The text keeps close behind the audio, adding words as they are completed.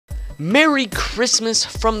Merry Christmas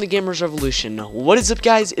from the Gamers Revolution. What is up,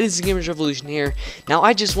 guys? It is the Gamers Revolution here. Now,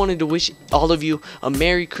 I just wanted to wish all of you a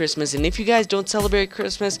Merry Christmas, and if you guys don't celebrate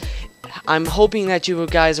Christmas, I'm hoping that you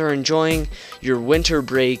guys are enjoying your winter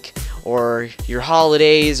break or your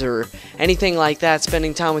holidays or anything like that,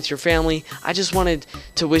 spending time with your family. I just wanted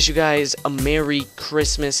to wish you guys a Merry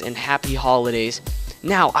Christmas and Happy Holidays.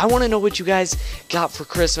 Now, I want to know what you guys got for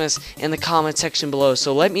Christmas in the comment section below,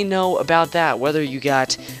 so let me know about that, whether you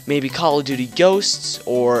got maybe Call of Duty Ghosts,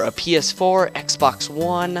 or a PS4, Xbox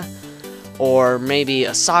One, or maybe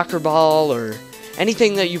a soccer ball, or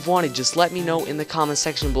anything that you've wanted. Just let me know in the comment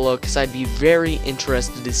section below, because I'd be very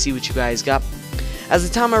interested to see what you guys got. As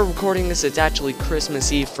the time I'm recording this, it's actually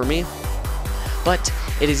Christmas Eve for me, but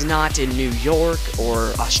it is not in New York, or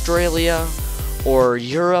Australia, or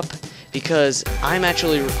Europe, because I'm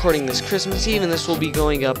actually recording this Christmas Eve, and this will be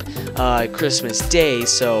going up Christmas Day.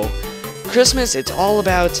 So Christmas, it's all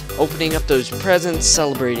about opening up those presents,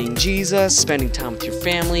 celebrating Jesus, spending time with your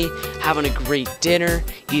family, having a great dinner,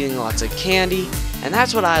 eating lots of candy, and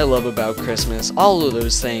that's what I love about Christmas, all of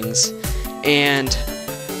those things. And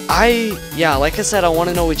like I said, I want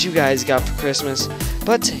to know what you guys got for Christmas.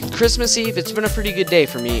 But Christmas Eve, it's been a pretty good day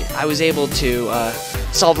for me. I was able to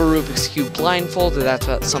solve a Rubik's Cube blindfolded.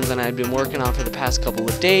 That's something I've been working on for the past couple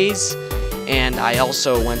of days. And I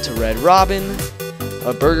also went to Red Robin,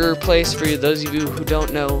 a burger place for those of you who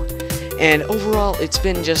don't know. And overall, it's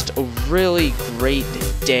been just a really great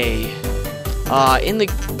day.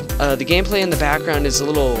 The gameplay in the background is a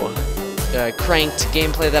little cranked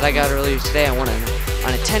gameplay that I got earlier today. I went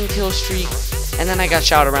on a 10-kill streak, and then I got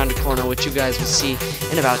shot around a corner, which you guys will see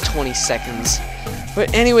in about 20 seconds.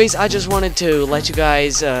 But anyways, I just wanted to let you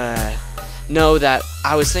guys know that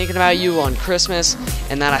I was thinking about you on Christmas,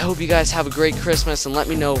 and that I hope you guys have a great Christmas, and let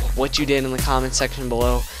me know what you did in the comment section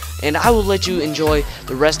below. And I will let you enjoy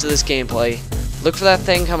the rest of this gameplay. Look for that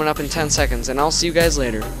thing coming up in 10 seconds, and I'll see you guys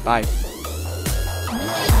later. Bye.